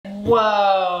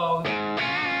Whoa.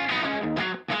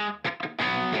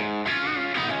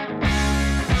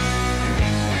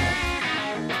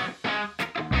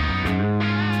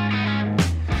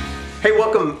 Hey,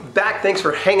 welcome back. Thanks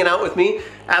for hanging out with me.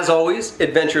 As always,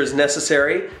 adventure is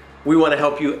necessary. We want to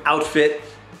help you outfit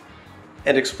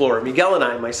and explore. Miguel and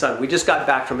I, my son, we just got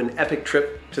back from an epic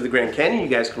trip to the Grand Canyon. You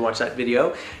guys can watch that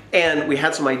video. And we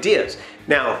had some ideas.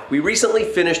 Now, we recently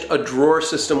finished a drawer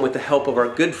system with the help of our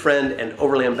good friend and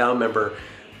Overland Bound member,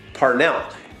 Parnell.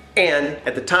 And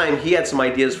at the time, he had some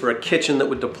ideas for a kitchen that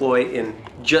would deploy in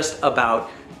just about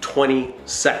 20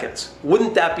 seconds.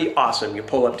 Wouldn't that be awesome? You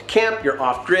pull up to camp, you're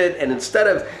off grid, and instead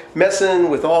of messing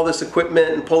with all this equipment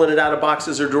and pulling it out of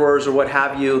boxes or drawers or what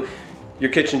have you, your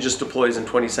kitchen just deploys in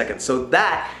 20 seconds. So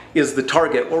that is the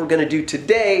target. What we're gonna do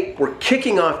today, we're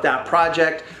kicking off that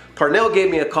project. Parnell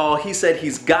gave me a call. He said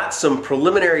he's got some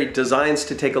preliminary designs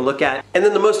to take a look at. And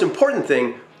then the most important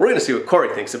thing, we're gonna see what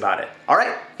Corey thinks about it. All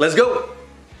right, let's go.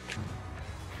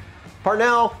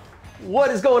 Parnell, what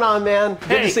is going on, man?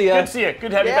 Good to see you. Good to see you. Good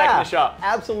to have you back in the shop.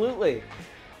 Absolutely.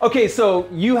 Okay, so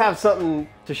you have something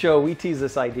to show. We teased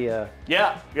this idea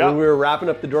when we were wrapping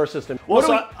up the door system. Well,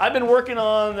 so I've been working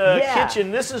on the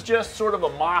kitchen. This is just sort of a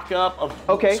mock-up of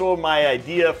sort of my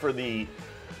idea for the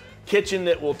kitchen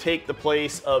that will take the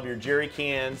place of your jerry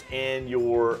cans and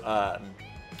your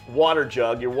water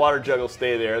jug. Your water jug will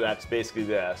stay there. That's basically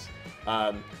this.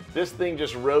 This thing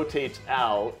just rotates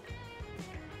out.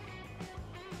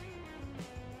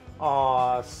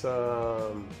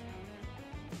 Awesome.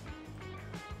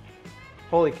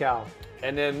 Holy cow.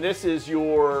 And then this is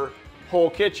your whole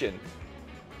kitchen.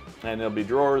 And there'll be a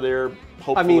drawer there,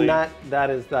 hopefully. I mean,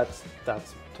 that's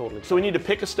totally So we need to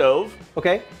pick a stove.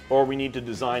 Okay. Or we need to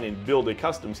design and build a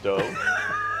custom stove.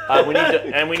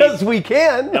 Because we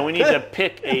can. And we need to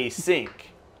pick a sink.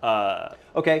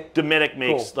 Okay. Dometic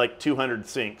makes like 200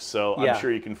 sinks, so I'm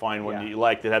sure you can find one that you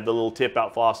like that have the little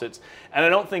tip-out faucets. And I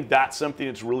don't think that's something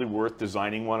that's really worth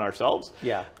designing one ourselves.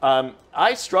 Yeah.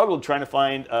 I struggled trying to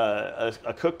find a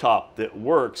cooktop that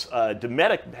works.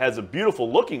 Dometic has a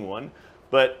beautiful-looking one,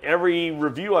 but every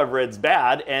review I've read is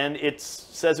bad, and it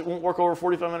says it won't work over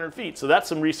 4,500 feet. So that's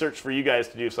some research for you guys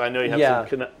to do. So I know you have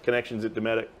some connections at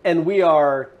Dometic. And we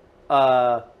are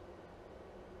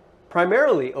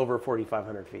primarily over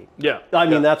 4,500 feet. Yeah. I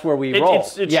mean, that's where we roll.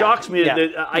 It shocks me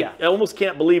that I almost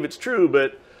can't believe it's true,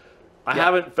 but I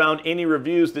haven't found any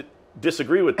reviews that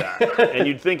disagree with that. And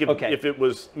you'd think if it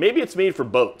was, maybe it's made for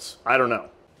boats. I don't know.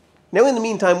 Now, in the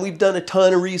meantime, we've done a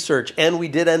ton of research, and we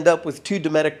did end up with 2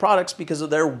 Dometic products because of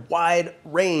their wide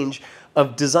range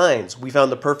of designs. We found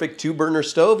the perfect 2-burner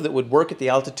stove that would work at the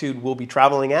altitude we'll be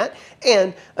traveling at,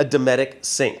 and a Dometic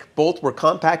sink. Both were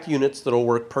compact units that'll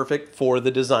work perfect for the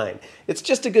design. It's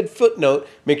just a good footnote.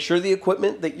 Make sure the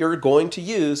equipment that you're going to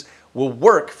use will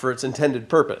work for its intended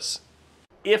purpose.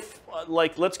 If,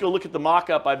 let's go look at the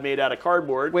mock-up I've made out of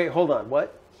cardboard. Wait, hold on,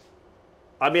 what?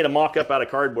 I made a mock-up out of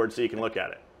cardboard so you can look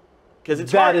at it. Because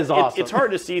it's awesome. It's hard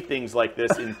to see things like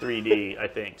this in 3D, I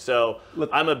think. So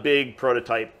I'm a big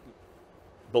prototype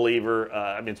believer.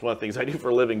 I mean, it's one of the things I do for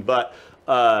a living. But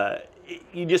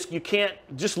you can't,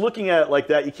 just looking at it like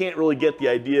that, you can't really get the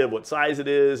idea of what size it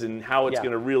is and how it's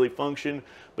going to really function.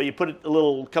 But you put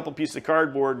a couple pieces of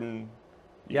cardboard and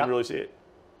you can really see it.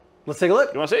 Let's take a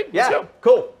look. You want to see? Yeah. Let's go.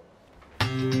 Cool.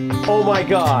 Oh my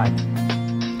God.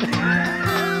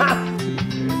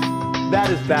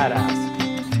 That is badass.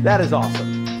 That is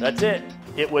awesome. That's it.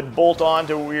 It would bolt on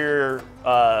to where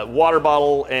water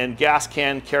bottle and gas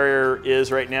can carrier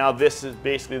is right now. This is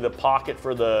basically the pocket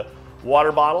for the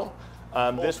water bottle.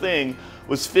 This thing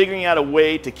was figuring out a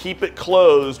way to keep it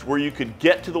closed where you could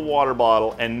get to the water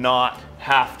bottle and not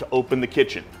have to open the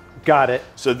kitchen. Got it.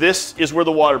 So this is where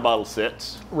the water bottle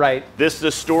sits. Right. This is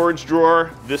a storage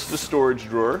drawer. This is a storage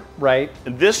drawer. Right.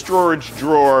 And this storage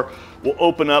drawer will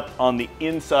open up on the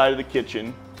inside of the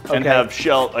kitchen. And have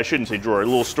I shouldn't say drawer, a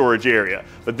little storage area,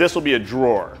 but this will be a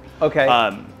drawer. Okay.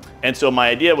 And so my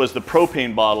idea was the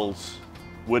propane bottles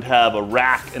would have a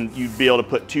rack and you'd be able to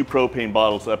put 2 propane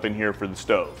bottles up in here for the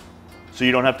stove. So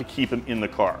you don't have to keep them in the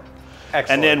car.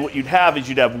 Excellent. And then what you'd have is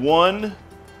you'd have one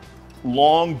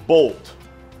long bolt,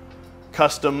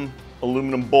 custom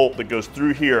aluminum bolt that goes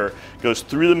through here, goes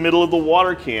through the middle of the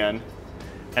water can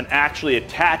and actually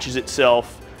attaches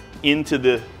itself into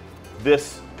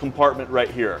this compartment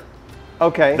right here.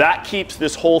 Okay. That keeps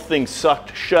this whole thing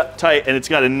sucked shut tight, and it's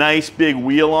got a nice big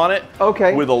wheel on it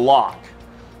with a lock.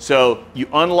 So you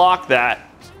unlock that,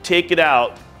 take it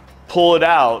out, pull it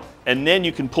out, and then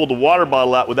you can pull the water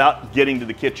bottle out without getting to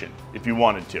the kitchen if you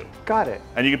wanted to. Got it.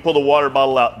 And you can pull the water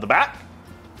bottle out the back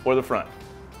or the front.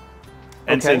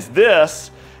 And since this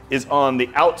is on the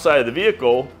outside of the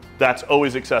vehicle, that's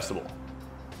always accessible.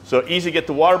 So easy to get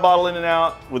the water bottle in and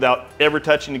out without ever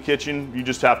touching the kitchen. You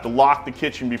just have to lock the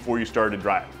kitchen before you start to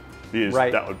drive, because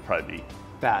that would probably be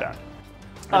bad.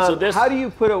 So this, how do you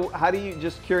put a?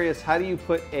 Just curious, how do you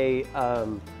put a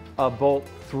bolt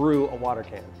through a water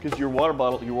can? Because your water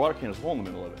can has a hole in the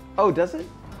middle of it. Oh, does it?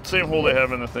 Same hole they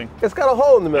have in the thing. It's got a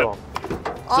hole in the middle.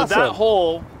 Yep. Awesome. So that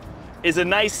hole is a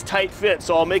nice tight fit.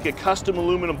 So I'll make a custom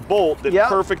aluminum bolt that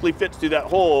perfectly fits through that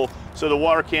hole, so the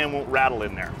water can won't rattle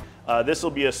in there. This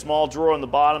will be a small drawer on the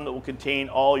bottom that will contain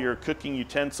all your cooking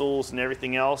utensils and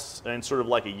everything else, and sort of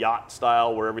like a yacht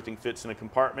style where everything fits in a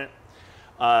compartment.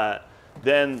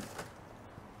 Then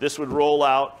this would roll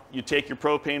out. You take your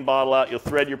propane bottle out. You'll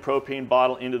thread your propane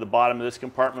bottle into the bottom of this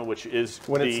compartment, which is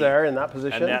when it's there in that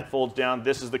position. And that folds down.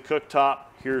 This is the cooktop.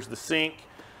 Here's the sink.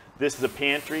 This is a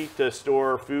pantry to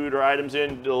store food or items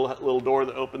in. Little door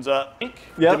that opens up.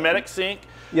 Dometic sink.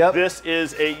 Yep. This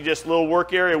is a just little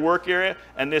work area,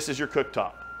 and this is your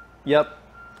cooktop. Yep.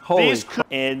 Holy.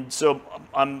 And so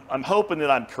I'm hoping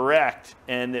that I'm correct,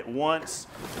 and that once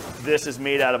this is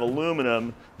made out of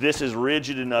aluminum, this is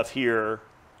rigid enough here,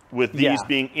 with these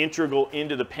being integral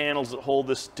into the panels that hold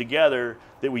this together,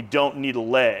 that we don't need a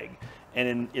leg.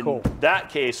 And in that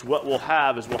case, what we'll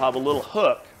have is we'll have a little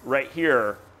hook right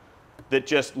here that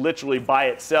just literally by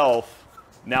itself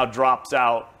now drops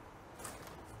out.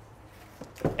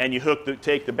 And you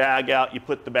take the bag out, you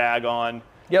put the bag on,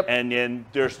 and then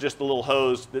there's just a little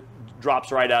hose that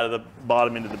drops right out of the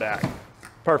bottom into the bag.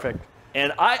 Perfect.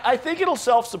 And I think it'll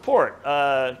self-support.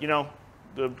 You know,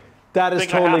 that is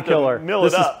totally killer.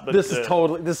 This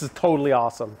is totally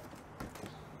awesome.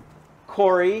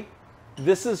 Corey,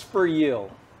 this is for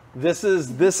you. This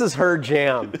is her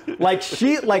jam.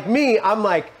 Like me, I'm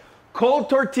like cold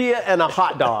tortilla and a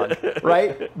hot dog,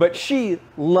 right? But she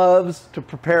loves to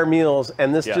prepare meals,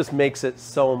 and this just makes it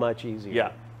so much easier.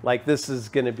 Yeah. Like, this is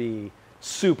going to be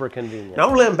super convenient. Now,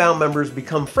 Overland Bound members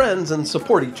become friends and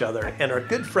support each other, and our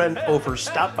good friend Ofer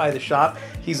stopped by the shop.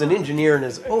 He's an engineer in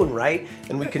his own right,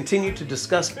 and we continue to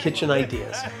discuss kitchen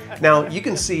ideas. Now, you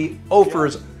can see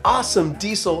Ofer's awesome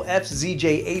diesel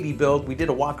FZJ80 build. We did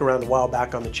a walk around a while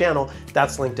back on the channel.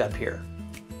 That's linked up here.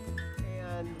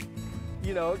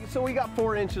 You know, so we got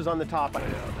 4 inches on the top.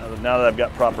 Now that I've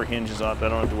got proper hinges on it, I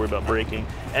don't have to worry about breaking.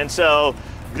 And so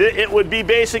it would be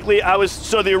basically,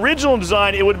 so the original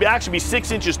design, it would actually be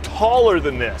 6 inches taller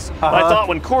than this. I thought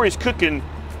when Corey's cooking,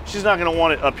 she's not gonna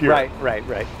want it up here.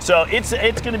 Right. So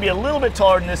it's gonna be a little bit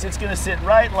taller than this. It's gonna sit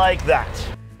right like that.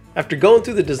 After going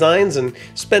through the designs and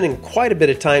spending quite a bit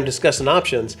of time discussing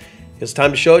options, it's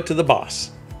time to show it to the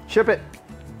boss. Ship it.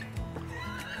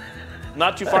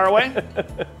 Not too far away.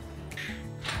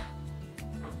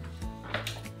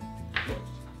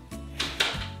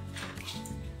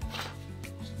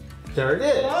 There it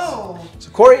is. Whoa. So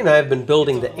Corey and I have been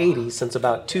building the 80 since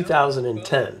about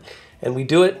 2010, and we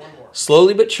do it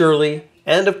slowly but surely,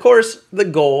 and of course the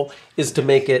goal is to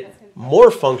make it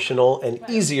more functional and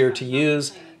easier to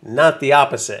use, not the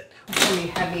opposite. It's going to be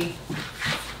heavy.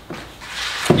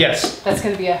 Yes. That's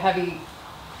going to be a heavy,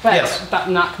 but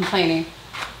I'm not complaining.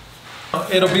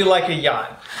 It'll be like a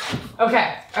yacht.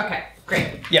 Okay,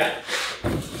 great. Yeah.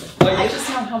 I just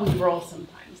know how we roll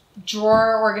sometimes.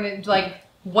 Drawer, we're going to, like,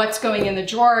 what's going in the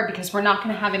drawer, because we're not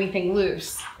going to have anything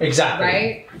loose. Exactly.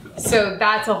 Right? So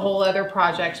that's a whole other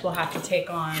project we'll have to take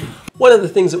on. One of the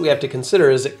things that we have to consider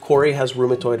is that Corey has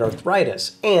rheumatoid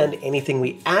arthritis, and anything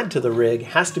we add to the rig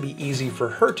has to be easy for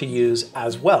her to use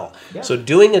as well. Yeah. So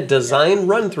doing a design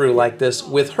run-through like this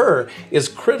with her is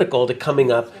critical to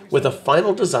coming up with a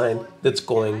final design that's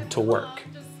going to work.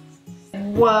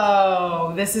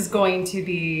 Whoa, this is going to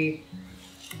be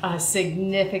a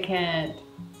significant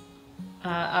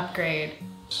upgrade,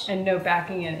 and no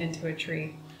backing it into a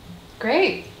tree.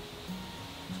 Great.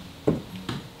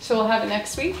 So we'll have it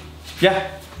next week? Yeah.